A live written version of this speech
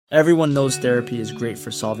Everyone knows therapy is great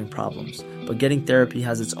for solving problems, but getting therapy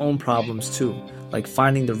has its own problems too, like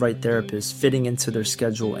finding the right therapist, fitting into their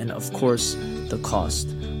schedule, and of course, the cost.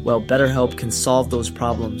 Well, BetterHelp can solve those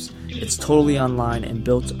problems. It's totally online and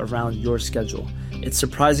built around your schedule. It's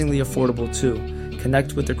surprisingly affordable too.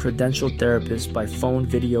 Connect with a credentialed therapist by phone,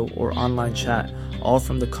 video, or online chat, all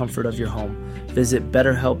from the comfort of your home. Visit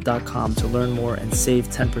BetterHelp.com to learn more and save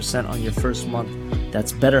 10% on your first month.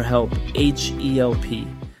 That's BetterHelp, H-E-L-P.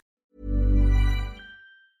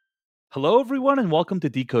 Hello, everyone, and welcome to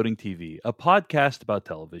Decoding TV, a podcast about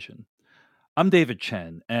television. I'm David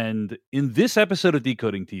Chen, and in this episode of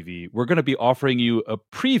Decoding TV, we're going to be offering you a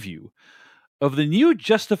preview of the new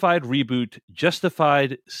Justified reboot,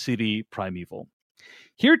 Justified City Primeval.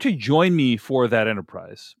 Here to join me for that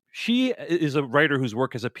enterprise, she is a writer whose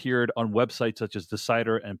work has appeared on websites such as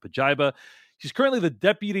Decider and Pajiba. She's currently the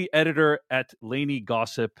deputy editor at Laney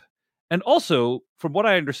Gossip, and also, from what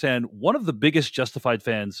I understand, one of the biggest Justified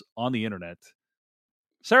fans on the internet.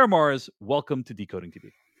 Sarah Mars, welcome to Decoding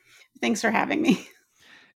TV. Thanks for having me.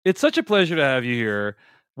 It's such a pleasure to have you here.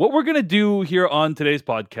 What we're going to do here on today's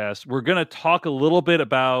podcast, we're going to talk a little bit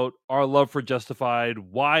about our love for Justified,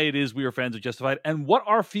 why it is we are fans of Justified, and what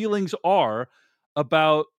our feelings are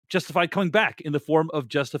about Justified coming back in the form of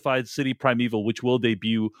Justified City Primeval, which will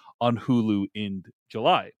debut on Hulu in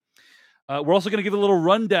July. We're also going to give a little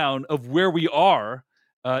rundown of where we are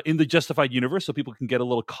in the Justified universe so people can get a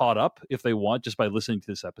little caught up if they want just by listening to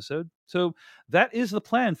this episode. So that is the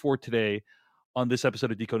plan for today on this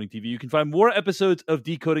episode of Decoding TV. You can find more episodes of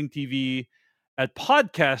Decoding TV at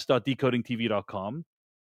podcast.decodingtv.com.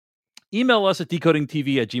 Email us at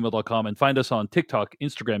decodingtv@gmail.com and find us on TikTok,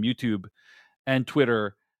 Instagram, YouTube, and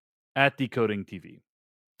Twitter at Decoding TV.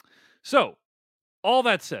 So, all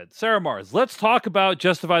that said, Sarah Mars, let's talk about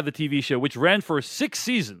Justified, the TV show, which ran for 6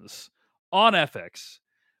 seasons on FX.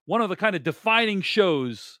 One of the kind of defining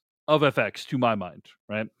shows of FX, to my mind,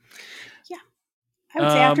 right? Yeah. I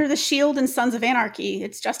would say after The Shield and Sons of Anarchy,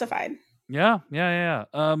 it's Justified. Yeah.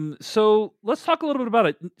 So let's talk a little bit about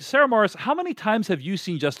it. Sarah Mars, how many times have you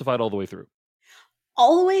seen Justified all the way through?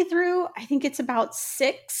 All the way through, I think it's about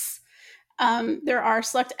 6. There are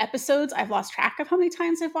select episodes. I've lost track of how many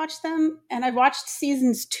times I've watched them. And I've watched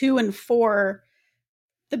seasons 2 and 4,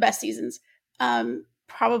 the best seasons,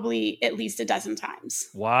 probably at least a dozen times.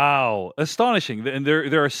 Wow. Astonishing. And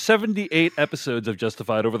there are 78 episodes of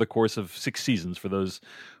Justified over the course of 6 seasons for those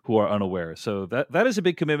who are unaware. So that is a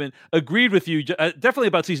big commitment. Agreed with you. Definitely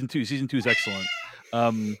about season 2. Season 2 is excellent.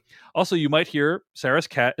 Also, you might hear Sarah's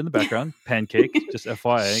cat in the background, Pancake, just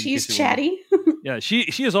FYI. She's chatty. Yeah,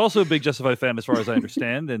 she is also a big Justified fan as far as I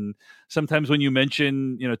understand. And sometimes when you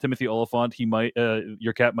mention, Timothy Oliphant, he might,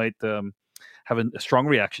 your cat might have a strong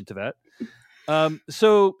reaction to that.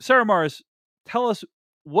 So Sarah Mars, tell us,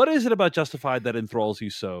 what is it about Justified that enthralls you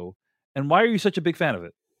so, and why are you such a big fan of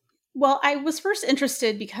it? Well, I was first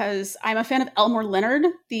interested because I'm a fan of Elmore Leonard,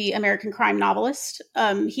 the American crime novelist.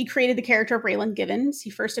 He created the character of Raylan Givens. He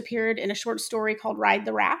first appeared in a short story called Ride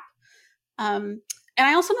the Rap. And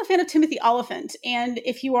I also am a fan of Timothy Oliphant. And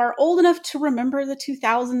if you are old enough to remember the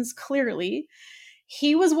 2000s clearly,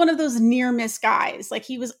 he was one of those near miss guys. Like,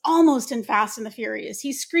 he was almost in Fast and the Furious.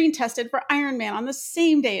 He screen tested for Iron Man on the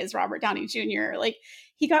same day as Robert Downey Jr. Like,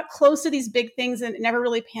 he got close to these big things and it never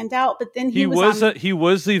really panned out. But then he was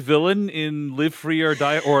the villain in Live Free or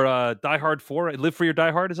Die, or Die Hard 4. Live Free or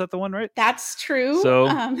Die Hard, is that the one, right? That's true. So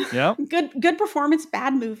yeah, good performance,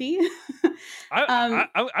 bad movie. I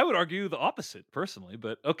would argue the opposite personally,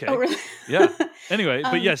 but okay. Oh, really? Yeah. Anyway,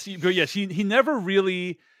 but yes, he never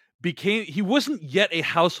really he wasn't yet a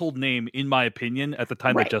household name, in my opinion, at the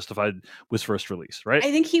time that Justified was first released, right?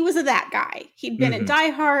 I think he was that guy. He'd been in Die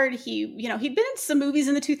Hard. He'd been in some movies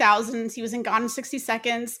in the 2000s. He was in Gone in 60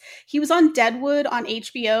 Seconds. He was on Deadwood on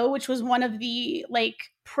HBO, which was one of the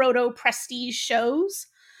proto-prestige shows.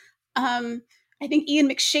 I think Ian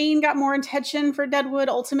McShane got more attention for Deadwood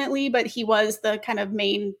ultimately, but he was the kind of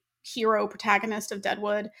main hero protagonist of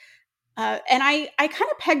Deadwood. And I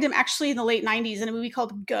kind of pegged him actually in the late 90s in a movie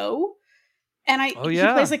called Go. And he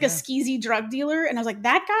plays a skeezy drug dealer. And I was like,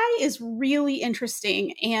 that guy is really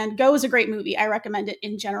interesting. And Go is a great movie. I recommend it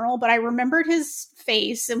in general. But I remembered his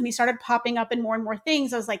face. And when he started popping up in more and more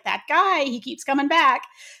things, I was like, that guy, he keeps coming back.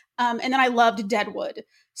 And then I loved Deadwood.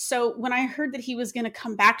 So when I heard that he was going to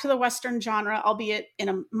come back to the Western genre, albeit in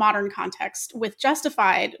a modern context, with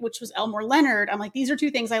Justified, which was Elmore Leonard, I'm like, these are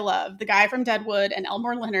 2 things I love. The guy from Deadwood and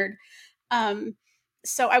Elmore Leonard.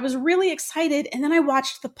 So I was really excited. And then I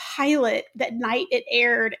watched the pilot that night it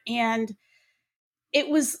aired. And it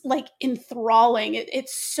was like enthralling.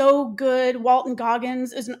 It's so good. Walton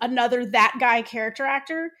Goggins is another that guy character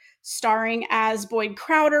actor, starring as Boyd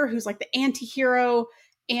Crowder, who's like the anti-hero.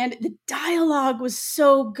 And the dialogue was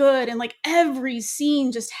so good. And like every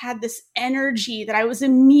scene just had this energy that I was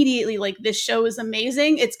immediately like, this show is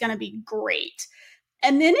amazing. It's going to be great.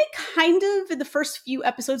 And then it kind of, in the first few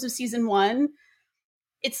episodes of season 1,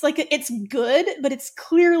 it's like, it's good, but it's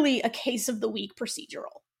clearly a case of the week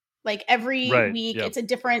procedural. Like every week, it's a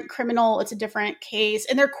different criminal, it's a different case,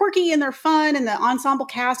 and they're quirky and they're fun, and the ensemble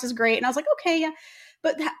cast is great. And I was like, okay, yeah.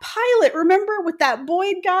 But that pilot, remember with that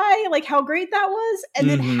Boyd guy, like how great that was? And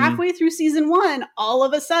then halfway through season 1, all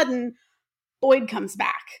of a sudden, Boyd comes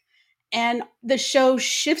back. And the show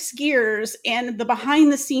shifts gears, and the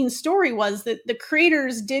behind the scenes story was that the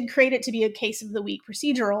creators did create it to be a case of the week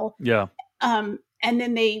procedural. Yeah. And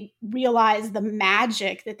then they realized the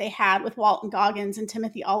magic that they had with Walton Goggins and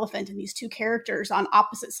Timothy Oliphant and these two characters on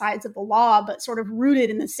opposite sides of the law, but sort of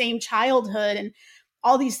rooted in the same childhood and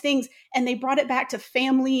all these things. And they brought it back to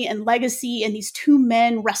family and legacy and these two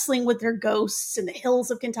men wrestling with their ghosts in the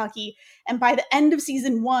hills of Kentucky. And by the end of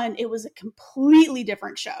season 1, it was a completely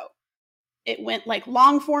different show. It went like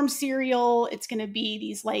long form serial. It's going to be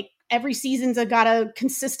these like every season's got a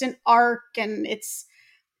consistent arc, and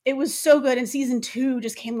it was so good. And season 2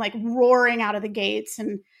 just came like roaring out of the gates.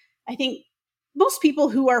 And I think most people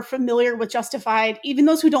who are familiar with Justified, even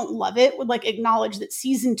those who don't love it, would like acknowledge that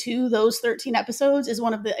season 2, those 13 episodes, is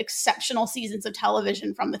one of the exceptional seasons of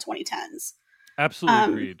television from the 2010s.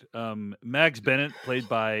 Absolutely agreed. Mags Bennett, played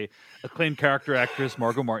by acclaimed character actress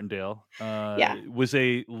Margot Martindale, was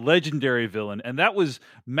a legendary villain, and that was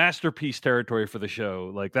masterpiece territory for the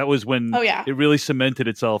show. Like that was when it really cemented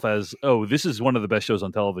itself as, this is one of the best shows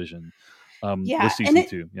on television. This season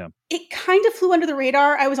 2. Yeah. It kind of flew under the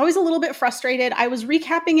radar. I was always a little bit frustrated. I was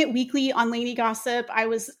recapping it weekly on Lainey Gossip. I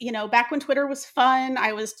was, back when Twitter was fun,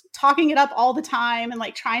 I was talking it up all the time and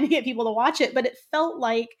like trying to get people to watch it, but it felt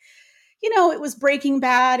like, it was Breaking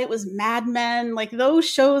Bad, it was Mad Men, like those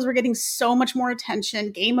shows were getting so much more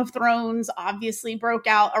attention. Game of Thrones obviously broke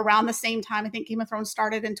out around the same time. I think Game of Thrones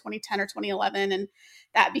started in 2010 or 2011, and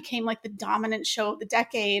that became like the dominant show of the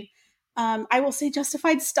decade. I will say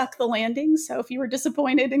Justified stuck the landing. So if you were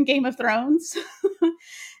disappointed in Game of Thrones,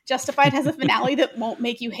 Justified has a finale that won't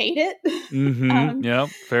make you hate it. Yeah,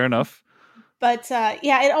 fair enough. But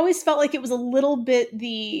it always felt like it was a little bit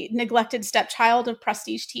the neglected stepchild of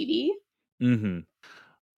prestige TV.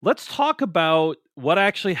 Let's talk about what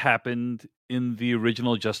actually happened in the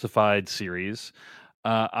original Justified series.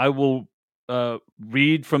 I will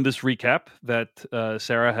read from this recap that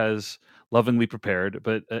Sarah has lovingly prepared.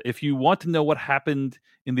 But if you want to know what happened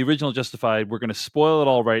in the original Justified, we're going to spoil it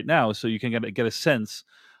all right now so you can get a sense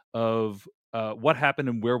of what happened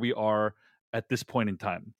and where we are at this point in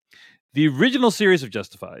time. The original series of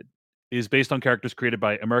Justified is based on characters created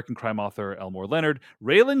by American crime author Elmore Leonard.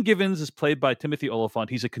 Raylan Givens is played by Timothy Oliphant.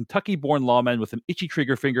 He's a Kentucky-born lawman with an itchy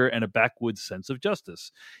trigger finger and a backwoods sense of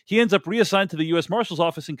justice. He ends up reassigned to the U.S. Marshal's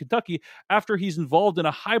office in Kentucky after he's involved in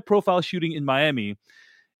a high-profile shooting in Miami.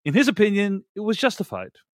 In his opinion, it was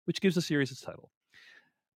justified, which gives the series its title.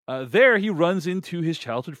 There, he runs into his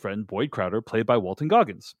childhood friend, Boyd Crowder, played by Walton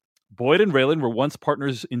Goggins. Boyd and Raylan were once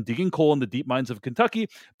partners in digging coal in the deep mines of Kentucky,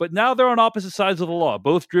 but now they're on opposite sides of the law,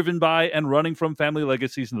 both driven by and running from family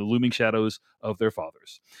legacies in the looming shadows of their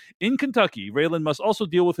fathers. In Kentucky, Raylan must also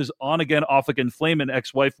deal with his on-again, off-again flame and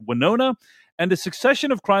ex-wife Winona, and a succession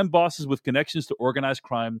of crime bosses with connections to organized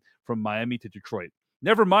crime from Miami to Detroit.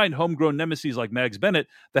 Never mind homegrown nemesis like Mags Bennett,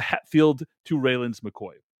 the Hatfield to Raylan's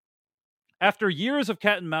McCoy. After years of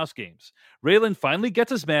cat and mouse games, Raylan finally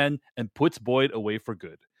gets his man and puts Boyd away for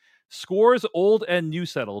good. Scores old and new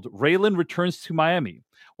settled, Raylan returns to Miami.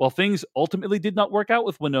 While things ultimately did not work out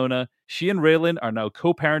with Winona, she and Raylan are now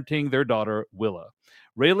co-parenting their daughter, Willa.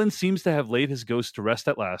 Raylan seems to have laid his ghost to rest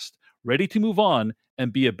at last, ready to move on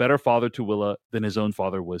and be a better father to Willa than his own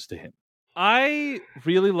father was to him. I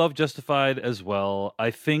really love Justified as well.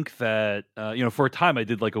 I think that, for a time I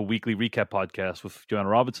did like a weekly recap podcast with Joanna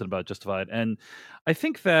Robinson about Justified. And I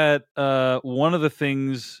think that one of the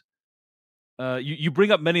things, you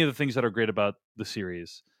bring up many of the things that are great about the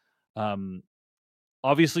series.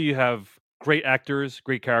 Obviously, you have great actors,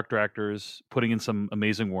 great character actors putting in some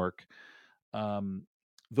amazing work.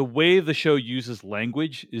 The way the show uses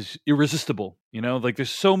language is irresistible. Like there's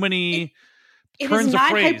so many... It is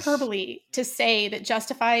not hyperbole to say that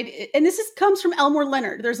Justified, and this comes from Elmore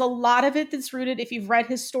Leonard. There's a lot of it that's rooted, if you've read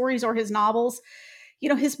his stories or his novels,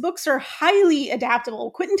 his books are highly adaptable.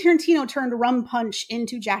 Quentin Tarantino turned Rum Punch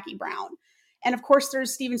into Jackie Brown. And of course,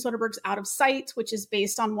 there's Steven Soderbergh's Out of Sight, which is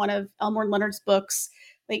based on one of Elmore Leonard's books.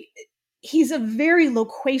 Like, he's a very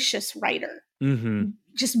loquacious writer. Mm-hmm.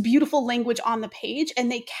 Just beautiful language on the page,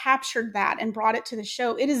 and they captured that and brought it to the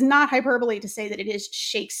show. It is not hyperbole to say that it is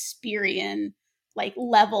Shakespearean like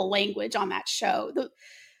level language on that show.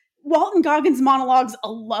 Walton Goggins monologues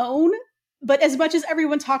alone, but as much as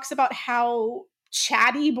everyone talks about how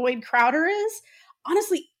chatty Boyd Crowder is,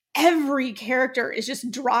 honestly, every character is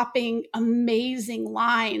just dropping amazing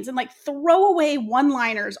lines, and like throwaway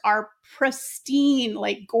one-liners are pristine,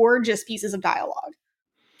 like gorgeous pieces of dialogue.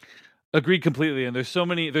 Agreed completely. And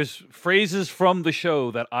there's phrases from the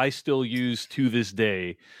show that I still use to this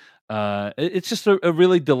day. It's just a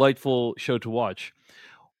really delightful show to watch.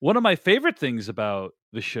 One of my favorite things about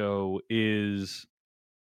the show is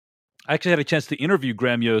I actually had a chance to interview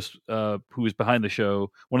Graham Yost, who is behind the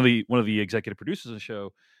show, one of the executive producers of the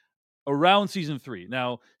show, around season 3.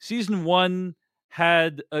 Now, season 1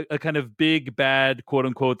 had a kind of big bad, quote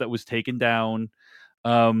unquote, that was taken down.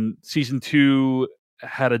 Season 2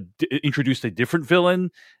 had introduced a different villain,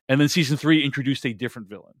 and then season 3 introduced a different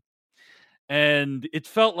villain. And it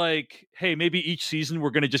felt like, hey, maybe each season we're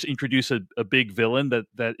going to just introduce a big villain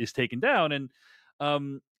that is taken down. And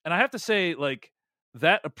I have to say, like,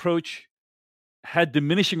 that approach had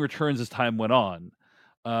diminishing returns as time went on,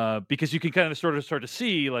 because you can kind of start to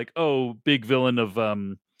see, like, oh, big villain of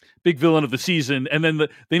the season, and then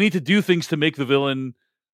they need to do things to make the villain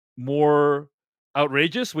more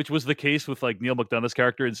outrageous, which was the case with like Neil McDonough's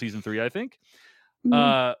character in season 3, I think.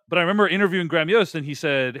 But I remember interviewing Graham Yost, and he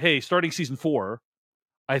said, hey, starting season 4,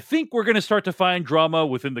 I think we're going to start to find drama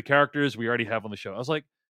within the characters we already have on the show. I was like,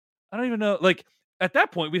 I don't even know. Like, at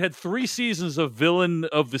that point, we had 3 seasons of villain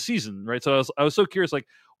of the season, right? So I was so curious, like,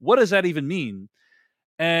 what does that even mean?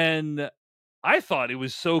 And I thought it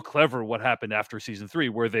was so clever what happened after season 3,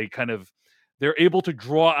 where they're able to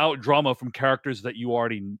draw out drama from characters that you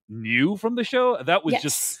already knew from the show. That was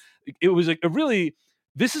just, it was a really,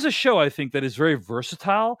 this is a show, I think, that is very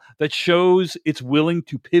versatile, that shows it's willing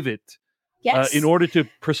to pivot in order to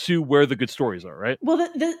pursue where the good stories are, right? Well,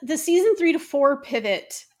 the season 3 to 4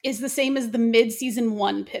 pivot is the same as the mid-season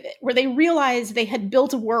 1 pivot, where they realized they had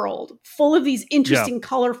built a world full of these interesting,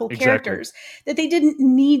 colorful characters that they didn't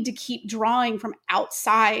need to keep drawing from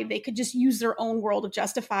outside. They could just use their own world of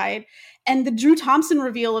Justified. And the Drew Thompson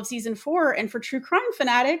reveal of season 4, and for true crime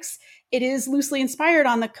fanatics, it is loosely inspired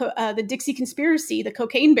on the Dixie Conspiracy, the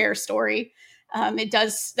Cocaine Bear story. It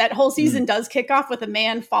does, that whole season does kick off with a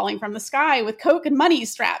man falling from the sky with coke and money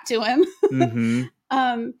strapped to him.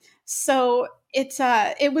 So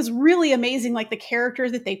it was really amazing, like the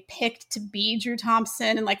characters that they picked to be Drew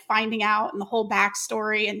Thompson, and like finding out, and the whole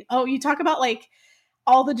backstory. And you talk about like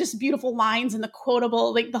all the just beautiful lines and the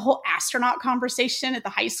quotable, like the whole astronaut conversation at the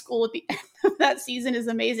high school at the end of that season is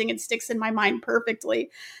amazing. It sticks in my mind perfectly.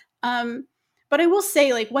 But I will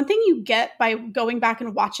say, like, one thing you get by going back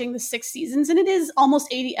and watching the 6 seasons, and it is almost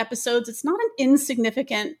 80 episodes, it's not an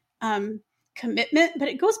insignificant commitment, but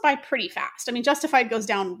it goes by pretty fast. I mean, Justified goes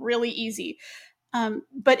down really easy.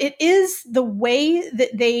 But it is the way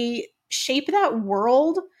that they shape that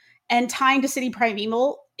world, and tying to City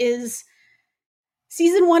Primeval is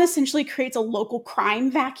season 1 essentially creates a local crime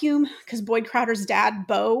vacuum, because Boyd Crowder's dad,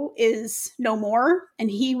 Bo, is no more. And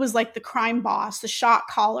he was like the crime boss, the shot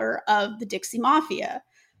caller of the Dixie Mafia.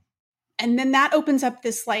 And then that opens up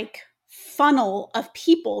this like funnel of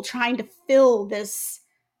people trying to fill this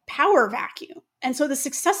power vacuum. And so the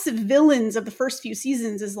successive villains of the first few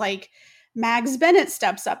seasons is like Mags Bennett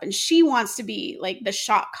steps up, and she wants to be like the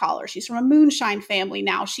shot caller. She's from a moonshine family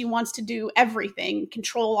now. She wants to do everything,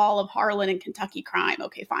 control all of Harlan and Kentucky crime.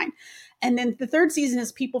 Okay, fine. And then the third season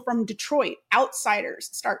is people from Detroit, outsiders,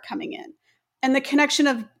 start coming in. And the connection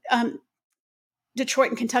of Detroit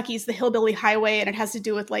and Kentucky is the Hillbilly Highway, and it has to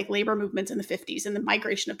do with like labor movements in the 50s and the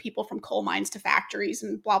migration of people from coal mines to factories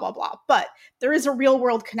and blah, blah, blah. But there is a real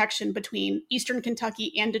world connection between Eastern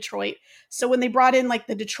Kentucky and Detroit. So when they brought in like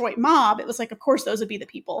the Detroit mob, it was like, of course, those would be the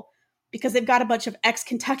people, because they've got a bunch of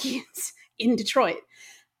ex-Kentuckians in Detroit.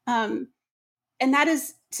 And that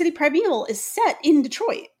is, City Primeval is set in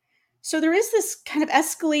Detroit. So there is this kind of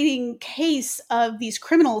escalating case of these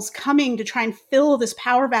criminals coming to try and fill this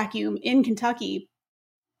power vacuum in Kentucky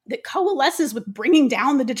that coalesces with bringing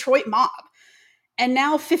down the Detroit mob. And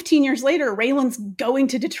now 15 years later, Raylan's going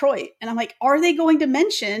to Detroit. And I'm like, are they going to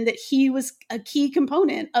mention that he was a key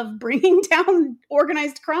component of bringing down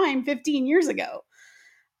organized crime 15 years ago?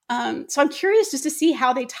 So I'm curious just to see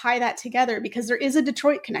how they tie that together, because there is a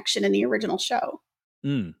Detroit connection in the original show.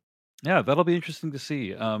 Yeah, that'll be interesting to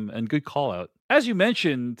see. And good call out. As you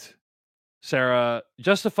mentioned, Sarah,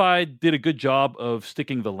 Justified did a good job of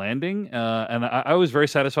sticking the landing, and I was very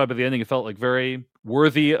satisfied by the ending. It felt like very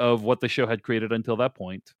worthy of what the show had created until that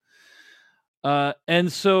point.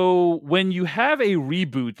 And so when you have a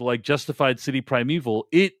reboot like Justified City Primeval,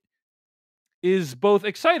 it is both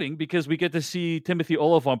exciting because we get to see Timothy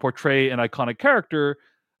Olyphant portray an iconic character,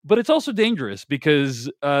 but it's also dangerous because,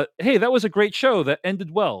 hey, that was a great show that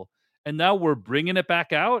ended well. And now we're bringing it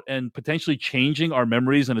back out and potentially changing our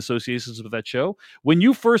memories and associations with that show. When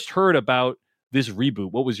you first heard about this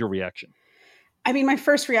reboot, what was your reaction? I mean, my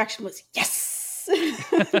first reaction was yes.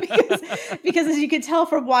 because as you can tell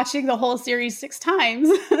from watching the whole series 6 times,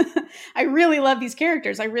 I really love these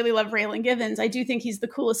characters. I really love Raylan Givens. I do think he's the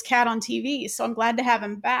coolest cat on TV, so I'm glad to have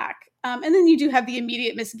him back. And then you do have the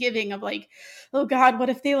immediate misgiving of like, oh God, what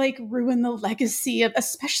if they like ruin the legacy of,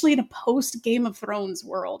 especially in a post Game of Thrones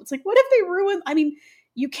world? It's like, what if they ruin, I mean,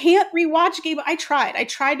 you can't rewatch I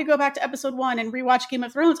tried to go back to episode 1 and rewatch Game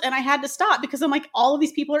of Thrones, and I had to stop because I'm like, all of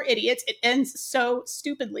these people are idiots. It ends so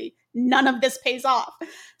stupidly. None of this pays off.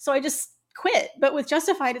 So I just quit. But with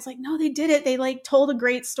Justified, it's like, no, they did it. They like told a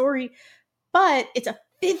great story, but it's a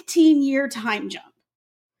 15-year time jump.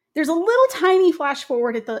 There's a little tiny flash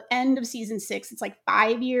forward at the end of season 6. It's like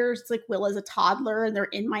 5 years. It's like Willa's a toddler and they're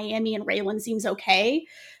in Miami and Raylan seems okay.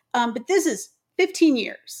 But this is 15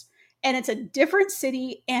 years. And it's a different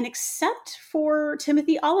city. And except for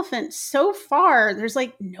Timothy Olyphant, so far, there's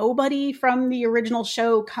like nobody from the original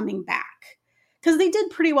show coming back. Because they did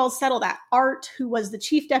pretty well settle that. Art, who was the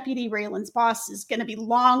chief deputy, Raylan's boss, is going to be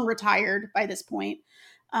long retired by this point.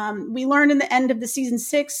 We learned in the end of the season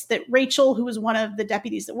 6 that Rachel, who was one of the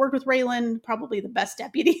deputies that worked with Raylan, probably the best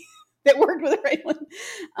deputy that worked with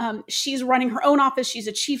Raylan, she's running her own office. She's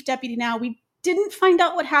a chief deputy now. We didn't find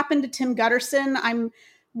out what happened to Tim Gutterson. I'm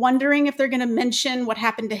wondering if they're going to mention what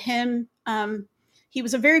happened to him. He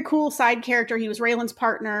was a very cool side character. He was Raylan's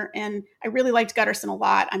partner, and I really liked Gutterson a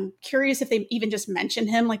lot. I'm curious if they even just mention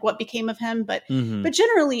him, like what became of him. But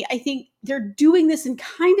generally, I think they're doing this in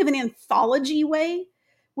kind of an anthology way,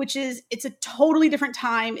 which is it's a totally different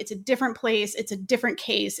time. It's a different place. It's a different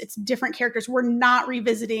case. It's different characters. We're not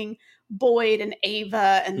revisiting Boyd and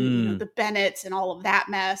Ava and you know, the Bennetts and all of that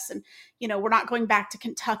mess. And, you know, we're not going back to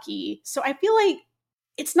Kentucky. So I feel like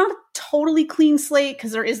it's not a totally clean slate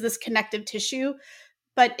because there is this connective tissue,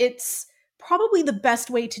 but it's probably the best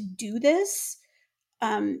way to do this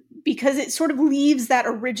because it sort of leaves that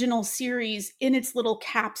original series in its little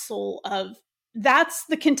capsule of that's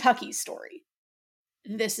the Kentucky story.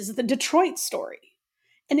 This is the Detroit story.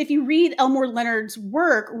 And if you read Elmore Leonard's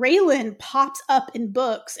work, Raylan pops up in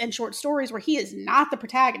books and short stories where he is not the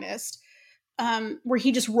protagonist, where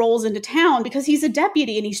he just rolls into town because he's a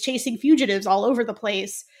deputy and he's chasing fugitives all over the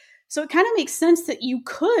place. So it kind of makes sense that you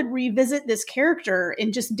could revisit this character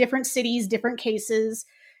in just different cities, different cases,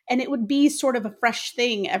 and it would be sort of a fresh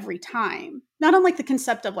thing every time. Not unlike the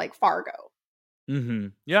concept of like Fargo.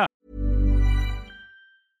 Yeah.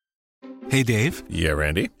 Hey, Dave. Yeah,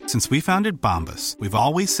 Randy. Since we founded Bombas, we've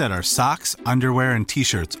always said our socks, underwear, and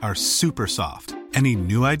T-shirts are super soft. Any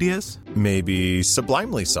new ideas? Maybe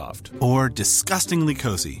sublimely soft. Or disgustingly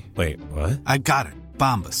cozy. Wait, what? I got it.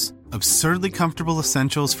 Bombas. Absurdly comfortable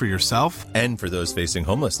essentials for yourself and for those facing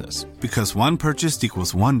homelessness. Because one purchased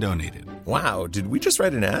equals one donated. Wow, did we just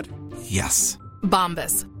write an ad? Yes.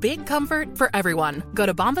 Bombas. Big comfort for everyone. Go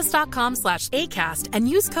to bombas.com/ACAST and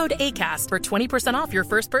use code ACAST for 20% off your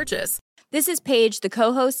first purchase. This is Paige, the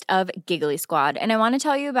co-host of Giggly Squad, and I want to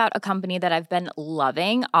tell you about a company that I've been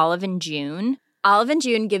loving, Olive & June. Olive &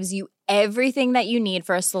 June gives you everything that you need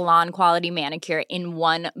for a salon-quality manicure in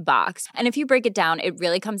one box. And if you break it down, it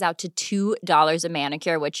really comes out to $2 a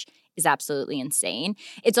manicure, which is absolutely insane.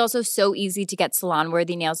 It's also so easy to get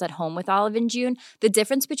salon-worthy nails at home with Olive & June. The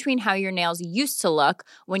difference between how your nails used to look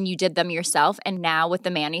when you did them yourself and now with the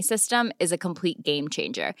Mani system is a complete game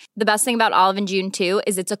changer. The best thing about Olive & June, too,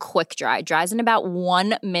 is it's a quick dry. Dries in about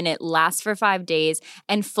 1 minute, lasts for 5 days,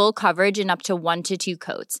 and full coverage in up to 1 to 2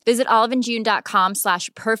 coats. Visit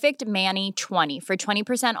oliveandjune.com/perfectmani20 for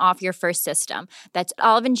 20% off your first system. That's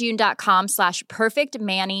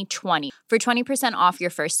oliveandjune.com/perfectmani20 for 20% off your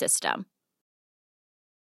first system.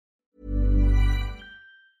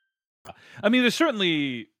 I mean, there's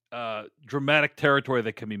certainly dramatic territory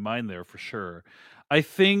that can be mined there for sure. I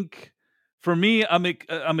think for me, I'm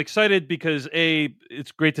excited because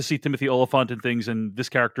it's great to see Timothy Olyphant and things, and this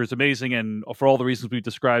character is amazing, and for all the reasons we've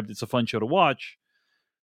described, it's a fun show to watch.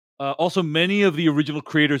 Also, many of the original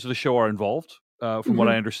creators of the show are involved. From what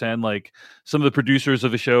I understand, like some of the producers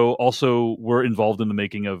of the show also were involved in the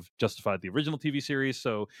making of Justified, the original TV series.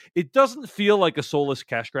 So it doesn't feel like a soulless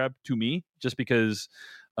cash grab to me, just because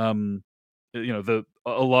a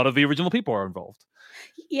lot of the original people are involved.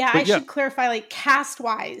 Yeah, But I should clarify, like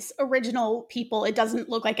cast-wise, original people, it doesn't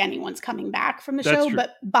look like anyone's coming back from the That's show, true.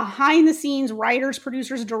 but behind the scenes, writers,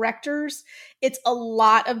 producers, directors, it's a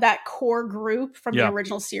lot of that core group from the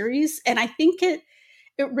original series. And I think it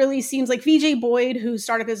really seems like VJ Boyd, who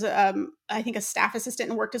started as I think a staff assistant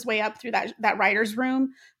and worked his way up through that writer's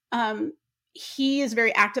room. He is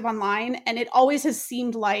very active online, and it always has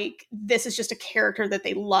seemed like this is just a character that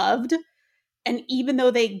they loved. And even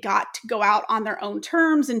though they got to go out on their own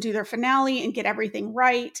terms and do their finale and get everything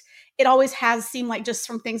right, it always has seemed like, just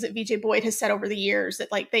from things that VJ Boyd has said over the years,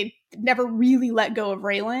 that like they never really let go of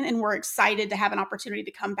Raylan, and were excited to have an opportunity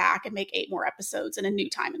to come back and make 8 more episodes in a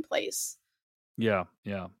new time and place. Yeah.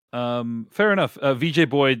 Fair enough. VJ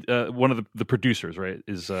Boyd, one of the producers, right?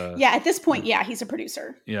 Is at this point, he's a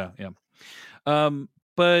producer. Yeah.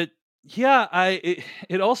 But yeah,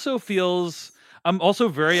 it also feels. I'm also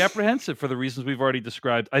very apprehensive for the reasons we've already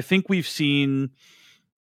described. I think we've seen,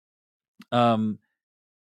 in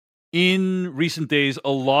recent days, a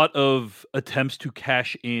lot of attempts to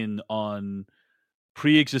cash in on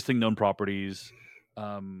pre-existing known properties.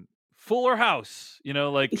 Fuller House,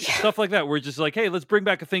 stuff like that. We're just like, hey, let's bring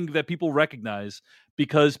back a thing that people recognize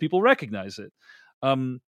because people recognize it.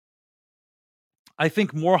 I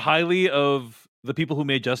think more highly of the people who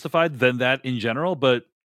made Justified than that in general, but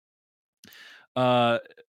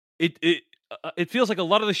it feels like a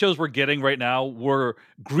lot of the shows we're getting right now were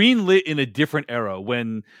greenlit in a different era,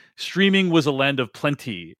 when streaming was a land of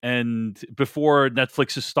plenty, and before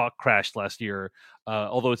Netflix's stock crashed last year,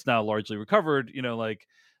 although it's now largely recovered.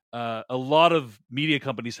 A lot of media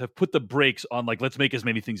companies have put the brakes on, like, let's make as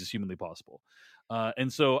many things as humanly possible.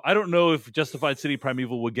 And so I don't know if Justified City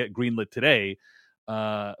Primeval would get greenlit today,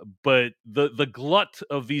 but the glut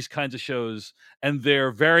of these kinds of shows and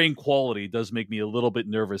their varying quality does make me a little bit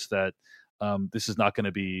nervous that this is not going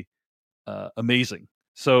to be amazing.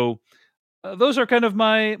 So those are kind of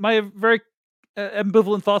my very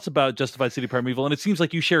ambivalent thoughts about Justified City Primeval, and it seems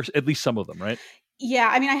like you share at least some of them, right? Yeah,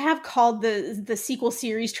 I mean, I have called the sequel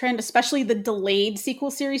series trend, especially the delayed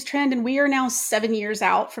sequel series trend, and we are now 7 years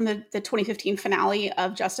out from the 2015 finale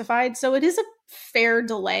of Justified, so it is a fair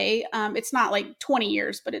delay. It's not like 20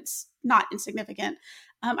 years, but it's not insignificant.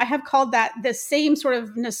 I have called that the same sort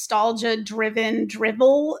of nostalgia-driven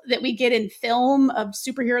drivel that we get in film of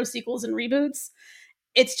superhero sequels and reboots.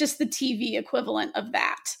 It's just the TV equivalent of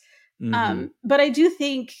that. Mm-hmm. But I do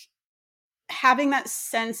think having that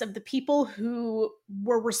sense of the people who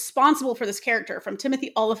were responsible for this character, from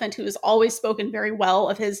Timothy Oliphant, who has always spoken very well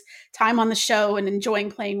of his time on the show and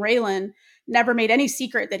enjoying playing Raylan, never made any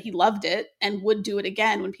secret that he loved it and would do it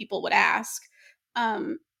again when people would ask.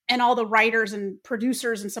 And all the writers and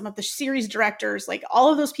producers and some of the series directors, like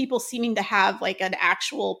all of those people seeming to have like an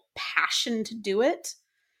actual passion to do it.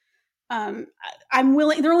 I'm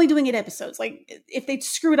willing. They're only doing 8 episodes. Like, if they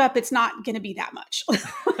screw it up, it's not going to be that much. But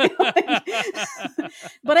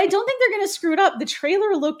I don't think they're going to screw it up. The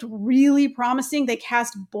trailer looked really promising. They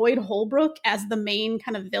cast Boyd Holbrook as the main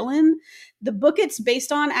kind of villain. The book it's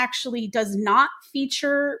based on actually does not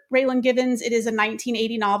feature Raylan Givens. It is a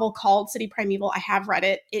 1980 novel called City Primeval. I have read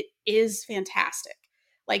it. It is fantastic.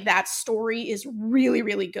 Like, that story is really,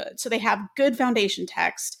 really good. So they have good foundation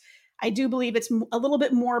text. I do believe it's a little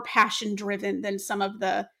bit more passion driven than some of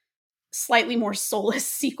the slightly more soulless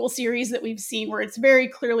sequel series that we've seen, where it's very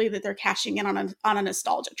clearly that they're cashing in on a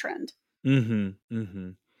nostalgia trend.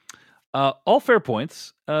 All fair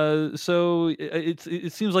points. So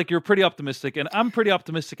it seems like you're pretty optimistic, and I'm pretty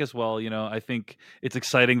optimistic as well. I think it's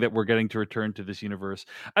exciting that we're getting to return to this universe.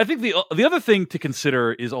 I think the other thing to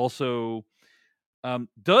consider is also,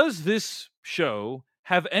 does this show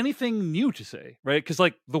have anything new to say, right? Because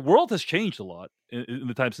like the world has changed a lot in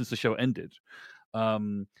the time since the show ended,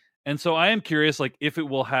 and so I am curious, like, if it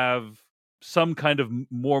will have some kind of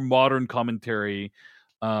more modern commentary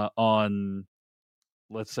on,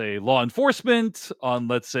 let's say, law enforcement, on,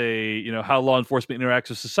 let's say, how law enforcement interacts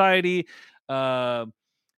with society, than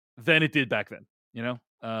it did back then.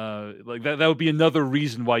 Like that would be another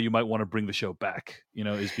reason why you might want to bring the show back.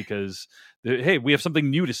 Is because hey, we have something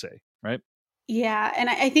new to say, right? Yeah, and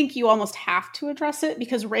I think you almost have to address it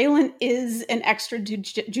because Raylan is an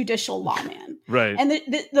extrajudicial lawman. Right. And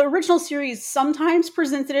the original series sometimes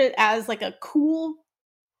presented it as like a cool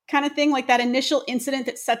kind of thing. Like that initial incident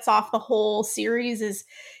that sets off the whole series is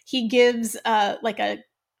he gives like a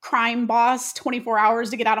crime boss 24 hours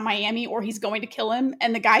to get out of Miami or he's going to kill him.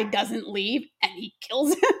 And the guy doesn't leave and he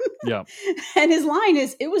kills him. Yeah. And his line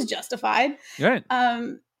is, "It was justified." Right.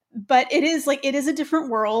 But it is a different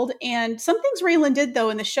world. And some things Raylan did, though,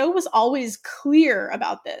 and the show was always clear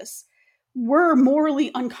about this, were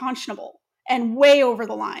morally unconscionable and way over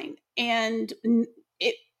the line. And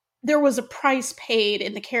there was a price paid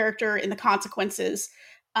in the character, in the consequences.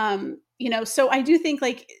 So I do think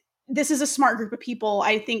like this is a smart group of people.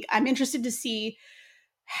 I think I'm interested to see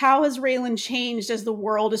how has Raylan changed as the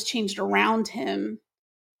world has changed around him.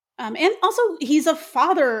 And also he's a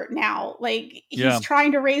father now. Like he's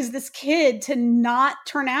trying to raise this kid to not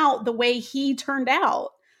turn out the way he turned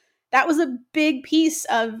out. That was a big piece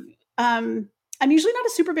of, I'm usually not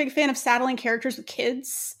a super big fan of saddling characters with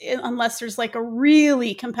kids unless there's like a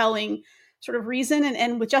really compelling sort of reason.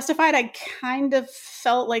 And with Justified, I kind of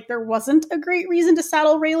felt like there wasn't a great reason to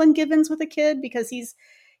saddle Raylan Givens with a kid because he's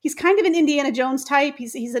kind of an Indiana Jones type.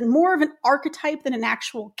 He's more of an archetype than an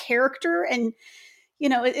actual character. And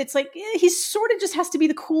it's like he sort of just has to be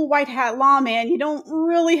the cool white hat lawman. You don't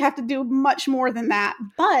really have to do much more than that.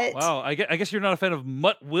 But wow, I guess you're not a fan of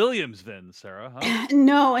Mutt Williams then, Sarah, huh?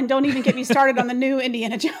 No, and don't even get me started on the new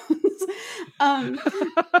Indiana Jones.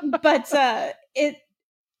 But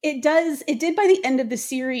it did by the end of the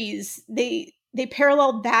series. They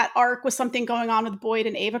paralleled that arc with something going on with Boyd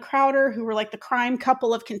and Ava Crowder, who were like the crime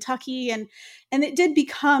couple of Kentucky. And it did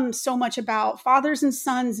become so much about fathers and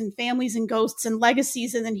sons and families and ghosts and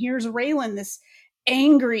legacies. And then here's Raylan, this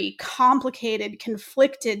angry, complicated,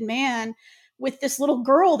 conflicted man with this little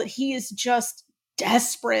girl that he is just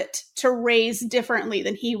desperate to raise differently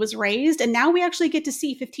than he was raised. And now we actually get to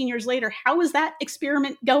see 15 years later, how is that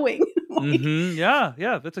experiment going?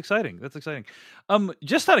 Yeah, that's exciting.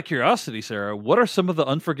 Just out of curiosity, Sarah, what are some of the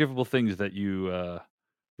unforgivable things that you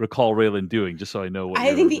recall Raylan doing, just so I know what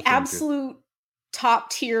I think the absolute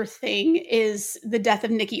top tier thing is the death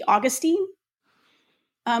of Nikki Augustine,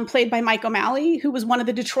 played by Mike O'Malley, who was one of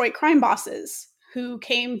the Detroit crime bosses who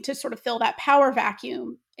came to sort of fill that power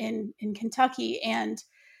vacuum in Kentucky. And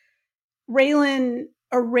Raylan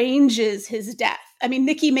arranges his death. I mean,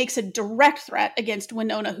 Nikki makes a direct threat against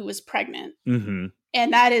Winona, who is pregnant. Mm-hmm.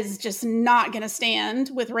 And that is just not going to stand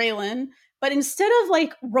with Raylan. But instead of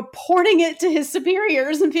like reporting it to his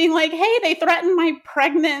superiors and being like, hey, they threatened my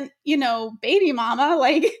pregnant, baby mama,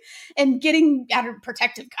 like, and getting out of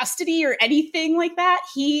protective custody or anything like that,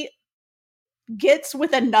 he gets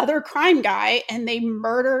with another crime guy and they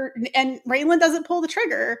murder, and Raylan doesn't pull the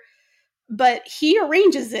trigger, but he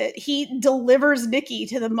arranges it. He delivers Nikki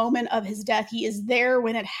to the moment of his death. He is there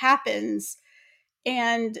when it happens.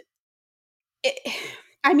 And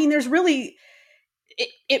there's really,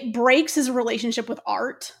 it breaks his relationship with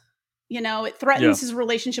Art. It threatens his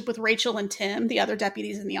relationship with Rachel and Tim, the other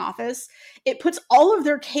deputies in the office. It puts all of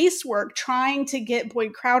their casework trying to get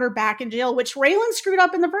Boyd Crowder back in jail, which Raylan screwed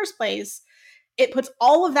up in the first place. It puts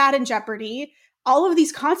all of that in jeopardy. All of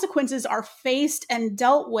these consequences are faced and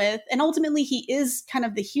dealt with. And ultimately, he is kind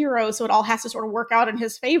of the hero, so it all has to sort of work out in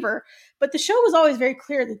his favor. But the show was always very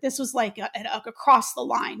clear that this was like a cross the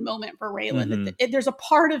line moment for Raylan. Mm-hmm. That there's a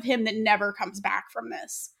part of him that never comes back from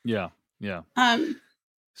this. Yeah.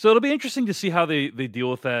 So it'll be interesting to see how they deal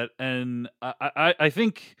with that. And I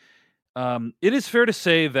think it is fair to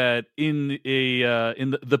say that in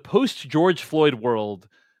the post George Floyd world,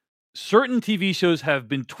 certain TV shows have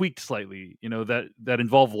been tweaked slightly, that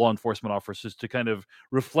involve law enforcement officers to kind of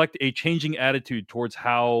reflect a changing attitude towards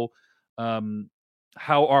how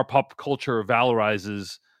our pop culture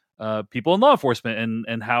valorizes people in law enforcement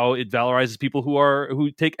and how it valorizes people who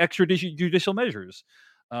take extrajudicial measures.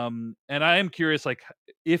 And I am curious, like,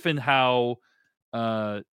 if and how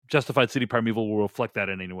Justified City Primeval will reflect that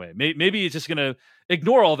in any way. Maybe it's just going to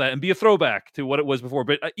ignore all that and be a throwback to what it was before.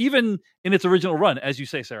 But even in its original run, as you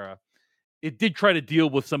say, Sarah, it did try to deal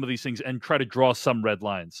with some of these things and try to draw some red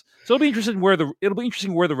lines. So it'll be interesting where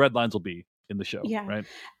the red lines will be in the show. Yeah. Right.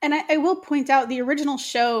 And I will point out the original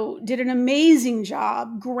show did an amazing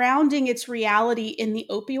job grounding its reality in the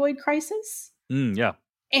opioid crisis. Yeah.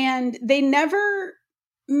 And they never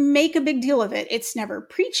make a big deal of it. It's never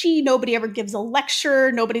preachy. Nobody ever gives a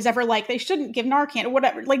lecture. Nobody's ever like, they shouldn't give Narcan or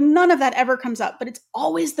whatever. Like, none of that ever comes up, but it's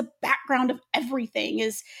always the background of everything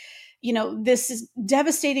is, this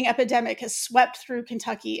devastating epidemic has swept through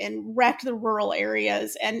Kentucky and wrecked the rural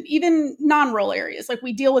areas and even non-rural areas. Like,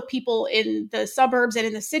 we deal with people in the suburbs and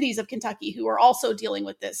in the cities of Kentucky who are also dealing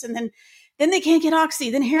with this. And then they can't get oxy,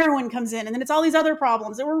 then heroin comes in, and then it's all these other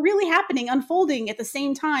problems that were really happening, unfolding at the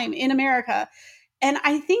same time in America. And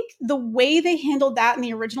I think the way they handled that in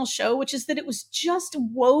the original show, which is that it was just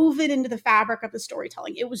woven into the fabric of the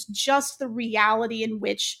storytelling, it was just the reality in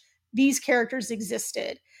which these characters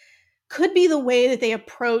existed, could be the way that they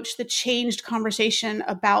approach the changed conversation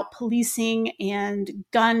about policing and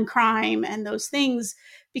gun crime and those things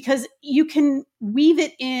because you can weave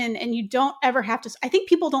it in and you don't ever have to. I think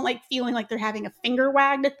people don't like feeling like they're having a finger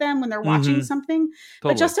wagged at them when they're watching something,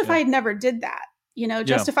 but Justified never did that.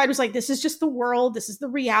 Justified was like, this is just the world. This is the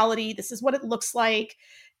reality. This is what it looks like.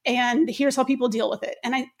 And here's how people deal with it.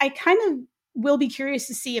 And I kind of will be curious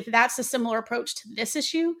to see if that's a similar approach to this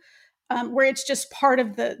issue, where it's just part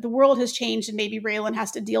of the world has changed and maybe Raylan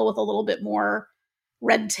has to deal with a little bit more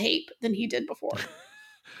red tape than he did before.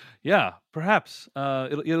 Yeah, perhaps.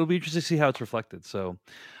 It'll be interesting to see how it's reflected. So,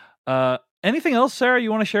 anything else, Sarah,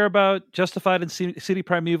 you want to share about Justified and City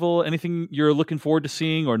Primeval? Anything you're looking forward to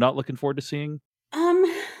seeing or not looking forward to seeing?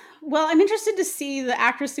 Well, I'm interested to see the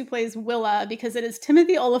actress who plays Willa, because it is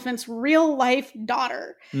Timothy Olyphant's real life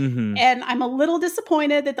daughter. Mm-hmm. And I'm a little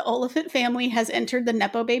disappointed that the Olyphant family has entered the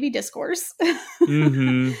Nepo baby discourse. But,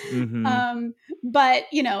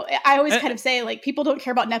 I always kind of say, like, people don't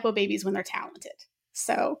care about Nepo babies when they're talented.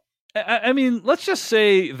 So, I mean, let's just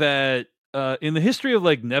say that in the history of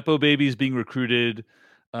like Nepo babies being recruited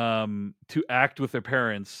to act with their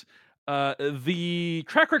parents, the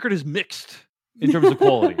track record is mixed in terms of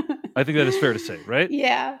quality. I think that is fair to say, right?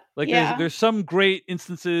 Yeah. Like there's some great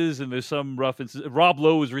instances and there's some rough instances. Rob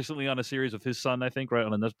Lowe was recently on a series with his son, I think, right,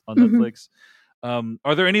 on Netflix.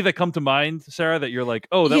 Are there any that come to mind, Sarah, that you're like,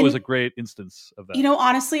 oh, that was a great instance of that?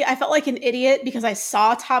 Honestly, I felt like an idiot because I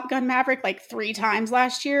saw Top Gun Maverick like 3 times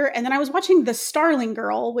last year. And then I was watching The Starling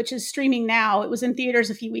Girl, which is streaming now. It was in theaters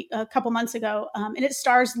a couple months ago. And it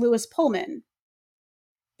stars Lewis Pullman,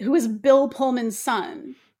 who is Bill Pullman's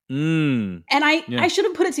son. And I should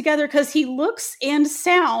have put it together because he looks and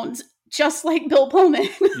sounds just like Bill Pullman.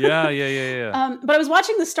 Yeah. But I was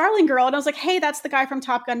watching The Starling Girl and I was like, hey, that's the guy from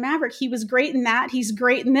Top Gun Maverick. He was great in that. He's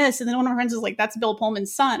great in this. And then one of my friends was like, that's Bill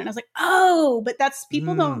Pullman's son. And I was like, oh, but that's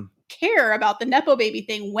people don't care about the Nepo baby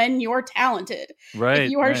thing when you're talented. Right.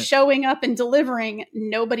 If you are showing up and delivering,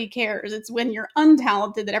 nobody cares. It's when you're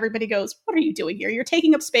untalented that everybody goes, what are you doing here? You're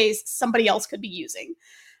taking up space somebody else could be using.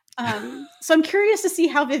 So I'm curious to see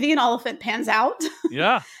how Vivian Oliphant pans out.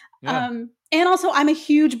 Yeah. And also, I'm a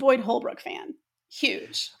huge Boyd Holbrook fan.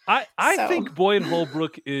 Huge. I think Boyd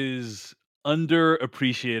Holbrook is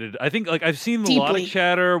underappreciated. I think I've seen a lot of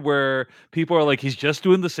chatter where people are like, he's just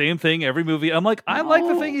doing the same thing every movie. I'm like, I like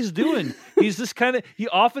the thing he's doing. He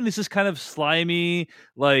often is this kind of slimy,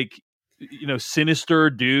 like,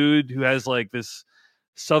 sinister dude who has like this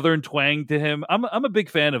Southern twang to him. I'm a big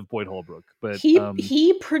fan of Boyd Holbrook, but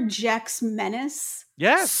he projects menace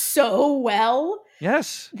so well.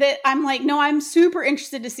 Yes. That I'm like, no, I'm super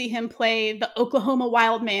interested to see him play the Oklahoma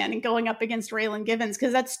wild man and going up against Raylan Givens,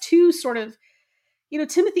 because that's two sort of,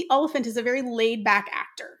 Timothy Olyphant is a very laid back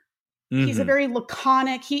actor. He's a very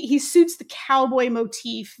laconic, he suits the cowboy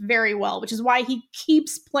motif very well, which is why he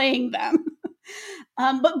keeps playing them.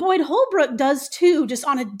 But Boyd Holbrook does too, just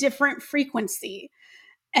on a different frequency.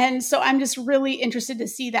 And so I'm just really interested to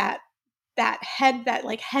see that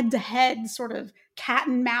head-to-head sort of cat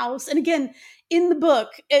and mouse. And again, in the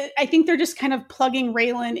book, I think they're just kind of plugging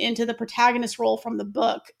Raylan into the protagonist role from the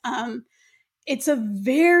book. It's a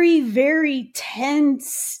very, very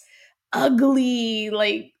tense, ugly,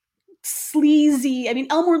 like sleazy. I mean,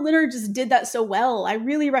 Elmore Leonard just did that so well. I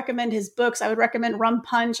really recommend his books. I would recommend Rum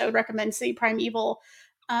Punch. I would recommend City Primeval.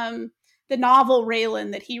 The novel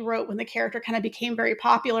Raylan that he wrote when the character kind of became very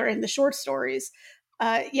popular in the short stories.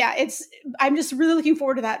 I'm just really looking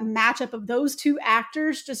forward to that matchup of those two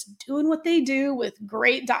actors just doing what they do with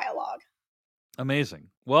great dialogue. Amazing.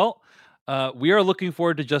 Well, we are looking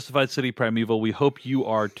forward to Justified City Primeval. We hope you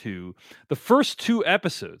are too. The first 2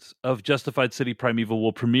 episodes of Justified City Primeval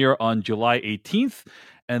will premiere on July 18th,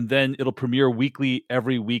 and then it'll premiere weekly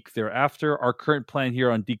every week thereafter. Our current plan here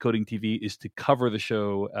on Decoding TV is to cover the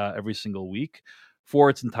show every single week for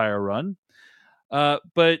its entire run. I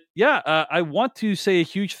want to say a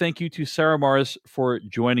huge thank you to Sarah Mars for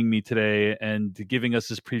joining me today and giving us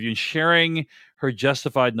this preview and sharing her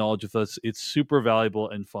Justified knowledge with us. It's super valuable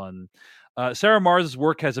and fun. Sarah Mars'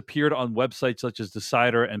 work has appeared on websites such as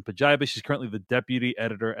Decider and Pajiba. She's currently the deputy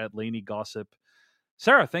editor at Laney Gossip.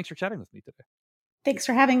 Sarah, thanks for chatting with me today. Thanks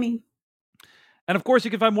for having me. And of course,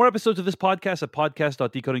 you can find more episodes of this podcast at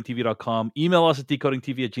podcast.decodingtv.com. Email us at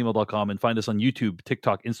decodingtv@gmail.com and find us on YouTube,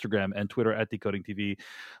 TikTok, Instagram, and Twitter at decodingtv.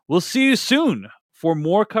 We'll see you soon for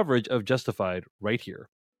more coverage of Justified right here.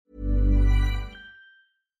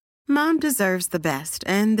 Mom deserves the best,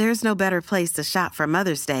 and there's no better place to shop for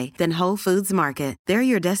Mother's Day than Whole Foods Market. They're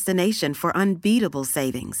your destination for unbeatable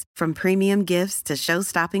savings, from premium gifts to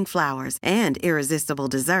show-stopping flowers and irresistible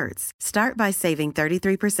desserts. Start by saving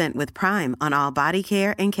 33% with Prime on all body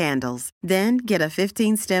care and candles. Then get a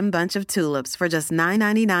 15-stem bunch of tulips for just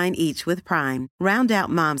 $9.99 each with Prime. Round out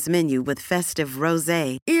Mom's menu with festive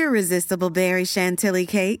rosé, irresistible berry chantilly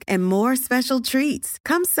cake, and more special treats.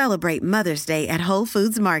 Come celebrate Mother's Day at Whole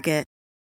Foods Market.